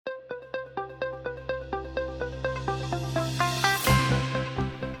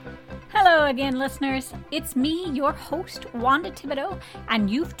Hello again, listeners. It's me, your host, Wanda Thibodeau,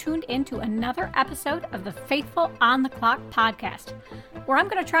 and you've tuned into another episode of the Faithful on the Clock podcast, where I'm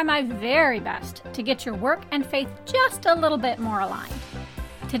going to try my very best to get your work and faith just a little bit more aligned.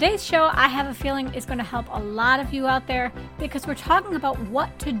 Today's show, I have a feeling, is going to help a lot of you out there because we're talking about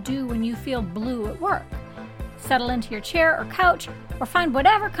what to do when you feel blue at work. Settle into your chair or couch, or find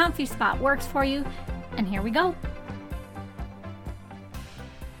whatever comfy spot works for you, and here we go.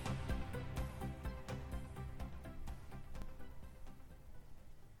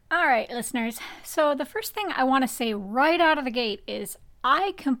 All right, listeners. So the first thing I want to say right out of the gate is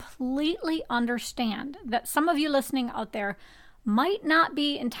I completely understand that some of you listening out there might not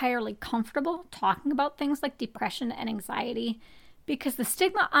be entirely comfortable talking about things like depression and anxiety because the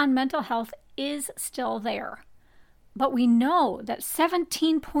stigma on mental health is still there. But we know that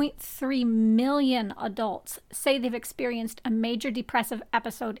 17.3 million adults say they've experienced a major depressive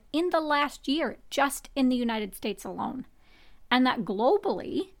episode in the last year, just in the United States alone. And that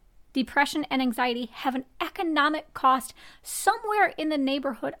globally, depression and anxiety have an economic cost somewhere in the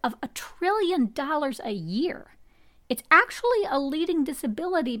neighborhood of $1 trillion a year. It's actually a leading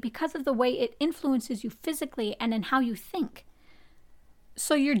disability because of the way it influences you physically and in how you think.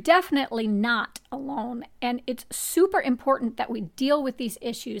 So you're definitely not alone, and it's super important that we deal with these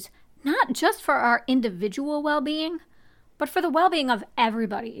issues, not just for our individual well-being, but for the well-being of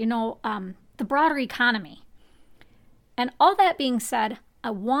everybody, the broader economy. And all that being said, I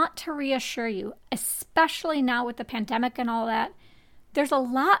want to reassure you, especially now with the pandemic and all that, there's a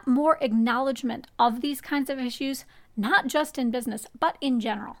lot more acknowledgement of these kinds of issues, not just in business, but in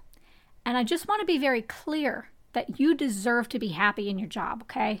general. And I just want to be very clear that you deserve to be happy in your job,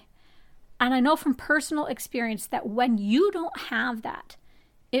 okay? And I know from personal experience that when you don't have that,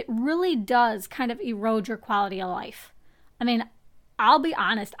 it really does kind of erode your quality of life. I mean, I'll be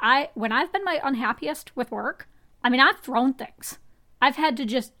honest, when I've been my unhappiest with work, I've thrown things. I've had to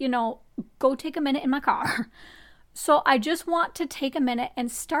just, go take a minute in my car. So I just want to take a minute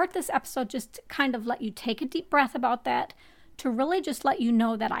and start this episode just to kind of let you take a deep breath about that, to really just let you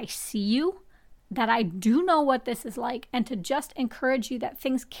know that I see you, that I do know what this is like, and to just encourage you that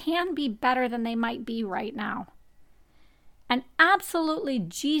things can be better than they might be right now. And absolutely,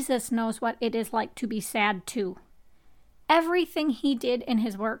 Jesus knows what it is like to be sad too. Everything he did in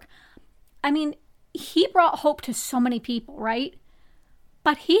his work, he brought hope to so many people, right?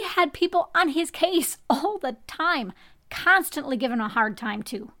 But he had people on his case all the time, constantly giving him a hard time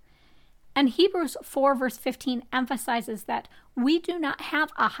too. And Hebrews 4 verse 15 emphasizes that we do not have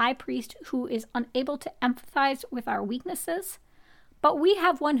a high priest who is unable to empathize with our weaknesses, but we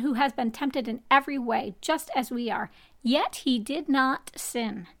have one who has been tempted in every way, just as we are, yet he did not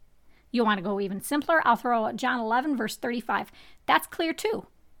sin. You want to go even simpler? I'll throw out John 11 verse 35. That's clear too.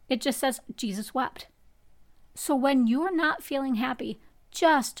 It just says Jesus wept. So when you're not feeling happy,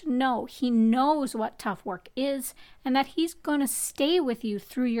 just know he knows what tough work is and that he's going to stay with you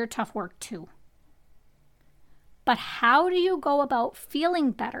through your tough work too. But how do you go about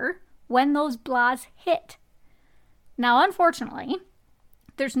feeling better when those blahs hit? Now, unfortunately,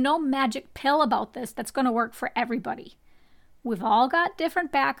 there's no magic pill about this that's going to work for everybody. We've all got different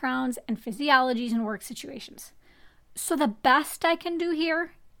backgrounds and physiologies and work situations. So the best I can do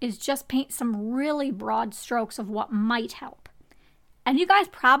here is just paint some really broad strokes of what might help. And you guys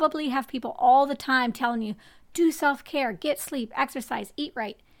probably have people all the time telling you, do self-care, get sleep, exercise, eat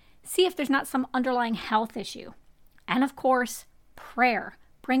right. See if there's not some underlying health issue. And of course, prayer,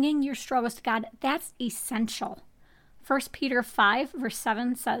 bringing your struggles to God, that's essential. 1 Peter 5 verse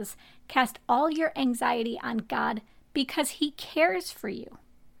 7 says, cast all your anxiety on God because he cares for you.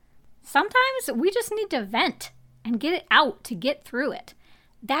 Sometimes we just need to vent and get it out to get through it.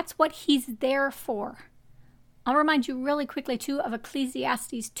 That's what he's there for. I'll remind you really quickly, too, of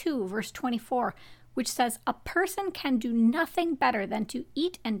Ecclesiastes 2, verse 24, which says, a person can do nothing better than to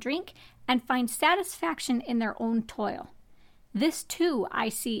eat and drink and find satisfaction in their own toil. This, too, I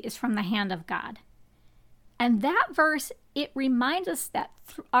see, is from the hand of God. And that verse, it reminds us that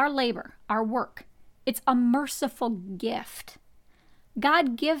our labor, our work, it's a merciful gift.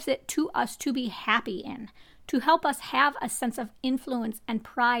 God gives it to us to be happy in, to help us have a sense of influence and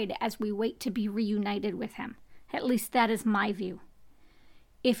pride as we wait to be reunited with him. At least that is my view.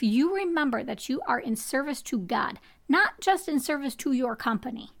 If you remember that you are in service to God, not just in service to your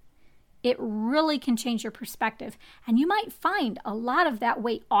company, it really can change your perspective, and you might find a lot of that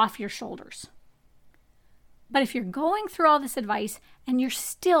weight off your shoulders. But if you're going through all this advice and you're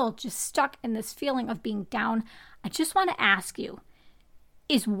still just stuck in this feeling of being down, I just want to ask you,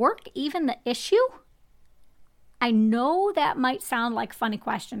 is work even the issue? I know that might sound like a funny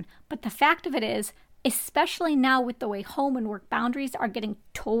question, but the fact of it is, especially now with the way home and work boundaries are getting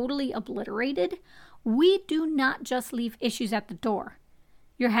totally obliterated, we do not just leave issues at the door.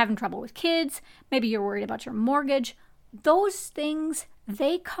 You're having trouble with kids, maybe you're worried about your mortgage. Those things,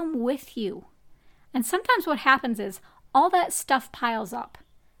 they come with you. And sometimes what happens is all that stuff piles up.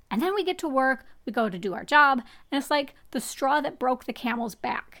 And then we get to work, we go to do our job, and it's like the straw that broke the camel's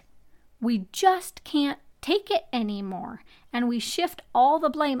back. We just can't take it anymore, and we shift all the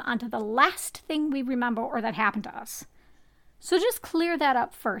blame onto the last thing we remember or that happened to us. So just clear that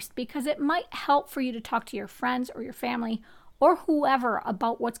up first, because it might help for you to talk to your friends or your family or whoever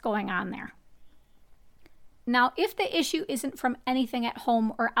about what's going on there. Now, if the issue isn't from anything at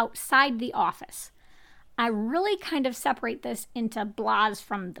home or outside the office, I really kind of separate this into blahs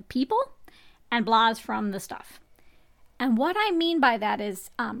from the people and blahs from the stuff. And what I mean by that is,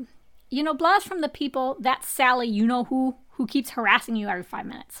 blahs from the people, that's Sally, who keeps harassing you every 5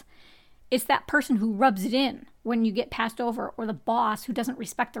 minutes. It's that person who rubs it in when you get passed over, or the boss who doesn't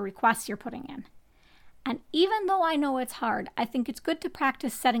respect the requests you're putting in. And even though I know it's hard, I think it's good to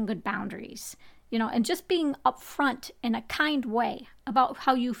practice setting good boundaries, and just being upfront in a kind way about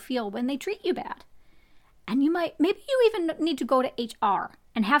how you feel when they treat you bad. And maybe you even need to go to HR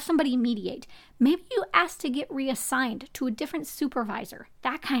and have somebody mediate. Maybe you ask to get reassigned to a different supervisor,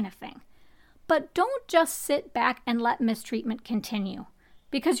 that kind of thing. But don't just sit back and let mistreatment continue,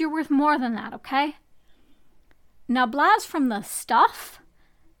 because you're worth more than that, okay? Now, blahs from the stuff,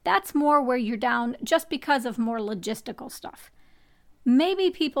 that's more where you're down just because of more logistical stuff. Maybe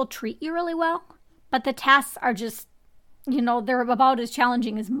people treat you really well, but the tasks are just, they're about as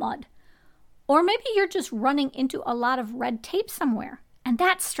challenging as mud. Or maybe you're just running into a lot of red tape somewhere, and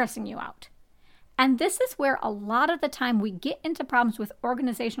that's stressing you out. And this is where a lot of the time we get into problems with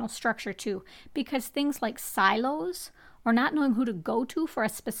organizational structure too, because things like silos or not knowing who to go to for a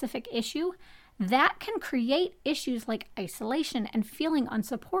specific issue, that can create issues like isolation and feeling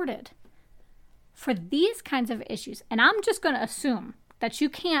unsupported. For these kinds of issues, and I'm just going to assume that you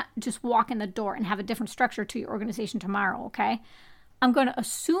can't just walk in the door and have a different structure to your organization tomorrow, okay? I'm going to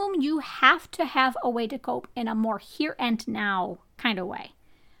assume you have to have a way to cope in a more here and now kind of way.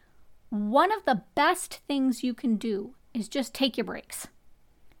 One of the best things you can do is just take your breaks.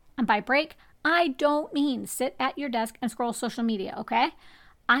 And by break, I don't mean sit at your desk and scroll social media, okay?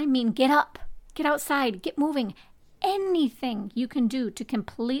 I mean get up, get outside, get moving. Anything you can do to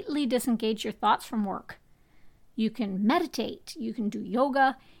completely disengage your thoughts from work. You can meditate, you can do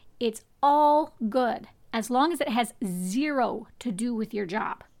yoga. It's all good as long as it has zero to do with your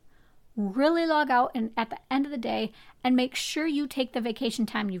job. Really log out and at the end of the day and make sure you take the vacation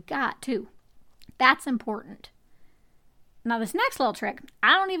time you've got too. That's important. Now this next little trick,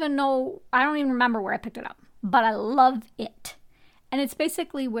 I don't even remember where I picked it up, but I love it. And it's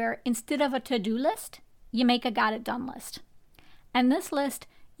basically where instead of a to-do list, you make a got it done list. And this list,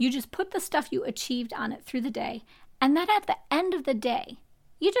 you just put the stuff you achieved on it through the day, and then at the end of the day,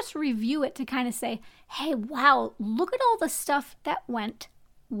 you just review it to kind of say, hey, wow, look at all the stuff that went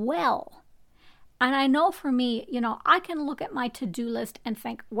well. And I know for me, I can look at my to-do list and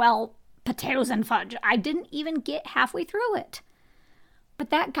think, well, potatoes and fudge, I didn't even get halfway through it. But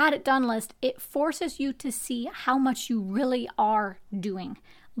that got it done list, it forces you to see how much you really are doing.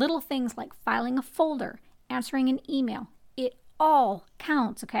 Little things like filing a folder, answering an email, it all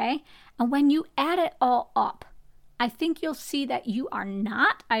counts, okay? And when you add it all up, I think you'll see that you are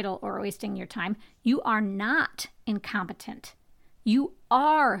not idle or wasting your time. You are not incompetent. You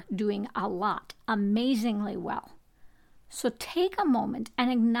are doing a lot, amazingly well. So take a moment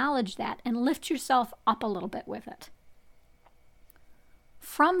and acknowledge that and lift yourself up a little bit with it.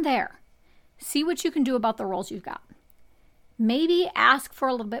 From there, see what you can do about the roles you've got. Maybe ask for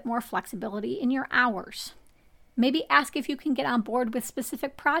a little bit more flexibility in your hours. Maybe ask if you can get on board with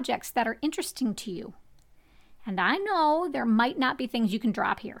specific projects that are interesting to you. And I know there might not be things you can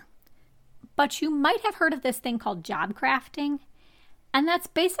drop here, but you might have heard of this thing called job crafting. And that's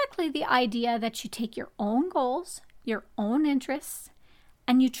basically the idea that you take your own goals, your own interests,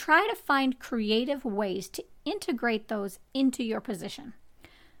 and you try to find creative ways to integrate those into your position.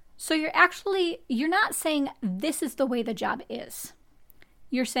 So you're not saying this is the way the job is.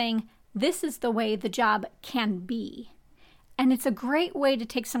 You're saying this is the way the job can be. And it's a great way to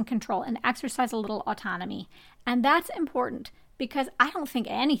take some control and exercise a little autonomy. And that's important because I don't think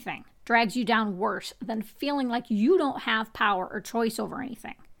anything drags you down worse than feeling like you don't have power or choice over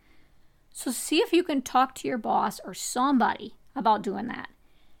anything. So see if you can talk to your boss or somebody about doing that.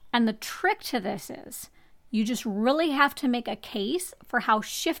 And the trick to this is you just really have to make a case for how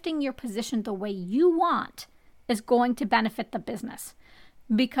shifting your position the way you want is going to benefit the business.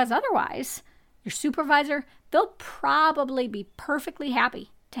 Because otherwise, your supervisor, they'll probably be perfectly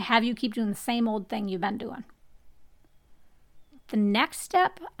happy to have you keep doing the same old thing you've been doing. The next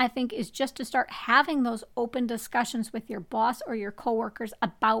step, I think, is just to start having those open discussions with your boss or your coworkers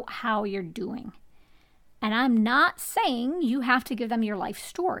about how you're doing. And I'm not saying you have to give them your life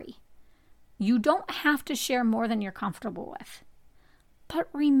story. You don't have to share more than you're comfortable with. But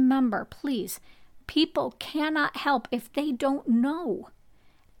remember, please, people cannot help if they don't know.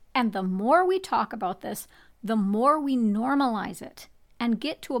 And the more we talk about this, the more we normalize it and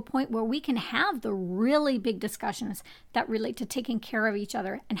get to a point where we can have the really big discussions that relate to taking care of each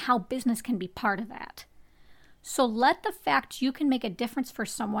other and how business can be part of that. So let the fact you can make a difference for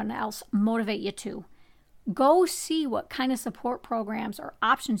someone else motivate you too. Go see what kind of support programs or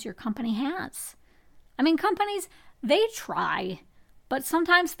options your company has. I mean, companies, they try, but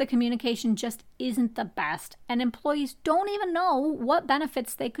sometimes the communication just isn't the best, and employees don't even know what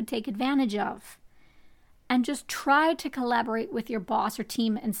benefits they could take advantage of. And just try to collaborate with your boss or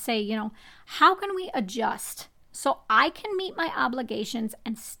team and say, how can we adjust so I can meet my obligations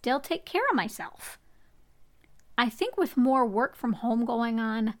and still take care of myself? I think with more work from home going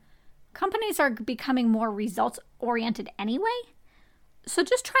on, companies are becoming more results-oriented anyway. So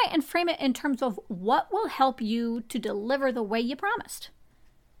just try and frame it in terms of what will help you to deliver the way you promised.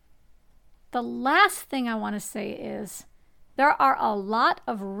 The last thing I want to say is there are a lot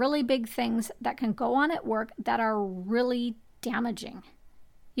of really big things that can go on at work that are really damaging.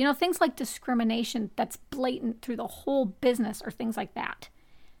 Things like discrimination that's blatant through the whole business or things like that.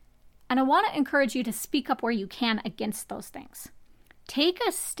 And I want to encourage you to speak up where you can against those things. Take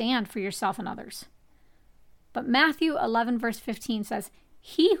a stand for yourself and others. But Matthew 11 verse 15 says,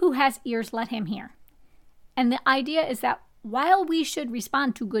 "He who has ears, let him hear." And the idea is that while we should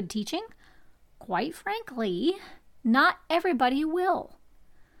respond to good teaching, quite frankly, not everybody will.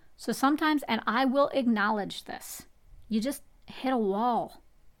 So sometimes, and I will acknowledge this, you just hit a wall.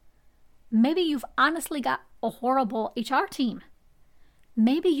 Maybe you've honestly got a horrible HR team.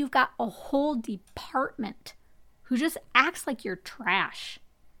 Maybe you've got a whole department who just acts like you're trash.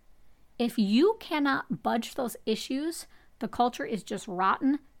 If you cannot budge those issues, the culture is just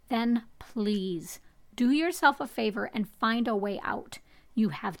rotten, then please do yourself a favor and find a way out. You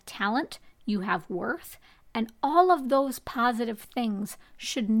have talent, you have worth, and all of those positive things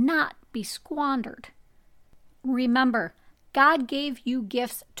should not be squandered. Remember, God gave you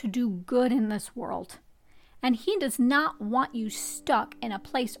gifts to do good in this world. And He does not want you stuck in a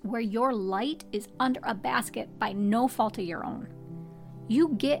place where your light is under a basket by no fault of your own. You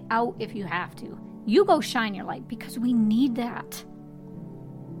get out if you have to. You go shine your light because we need that.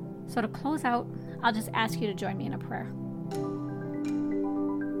 So to close out, I'll just ask you to join me in a prayer.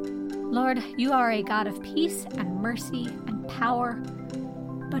 Lord, you are a God of peace and mercy and power,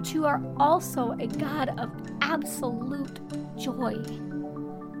 but you are also a God of absolute joy.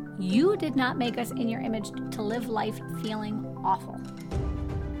 You did not make us in your image to live life feeling awful.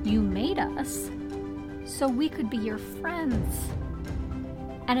 You made us so we could be your friends.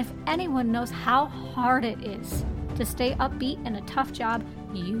 And if anyone knows how hard it is to stay upbeat in a tough job,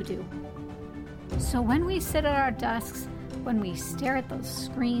 you do. So when we sit at our desks, when we stare at those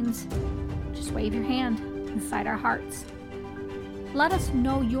screens, just wave your hand inside our hearts. Let us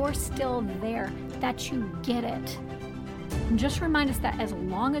know you're still there, that you get it. And just remind us that as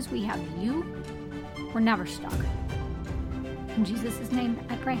long as we have you, we're never stuck. In Jesus' name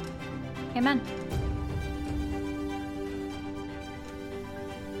I pray. Amen.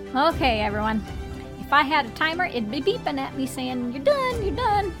 Okay, everyone. If I had a timer, it'd be beeping at me saying, "You're done, you're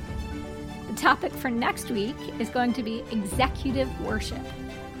done." The topic for next week is going to be executive worship.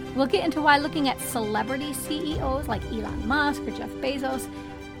 We'll get into why looking at celebrity CEOs like Elon Musk or Jeff Bezos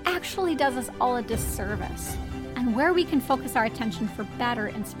actually does us all a disservice, and where we can focus our attention for better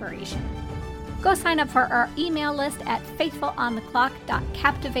inspiration. Go sign up for our email list at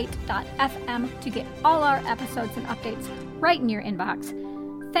faithfulontheclock.captivate.fm to get all our episodes and updates right in your inbox.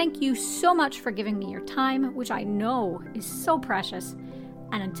 Thank you so much for giving me your time, which I know is so precious.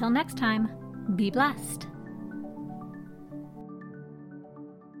 And until next time, be blessed.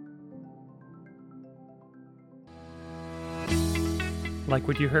 Like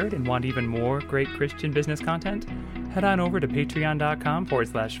what you heard and want even more great Christian business content? Head on over to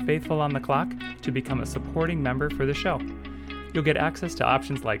patreon.com/faithfulontheclock to become a supporting member for the show. You'll get access to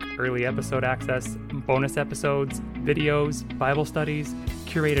options like early episode access, bonus episodes, videos, Bible studies,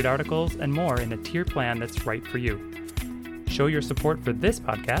 curated articles, and more in a tier plan that's right for you. Show your support for this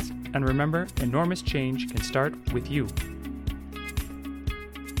podcast, and remember, enormous change can start with you.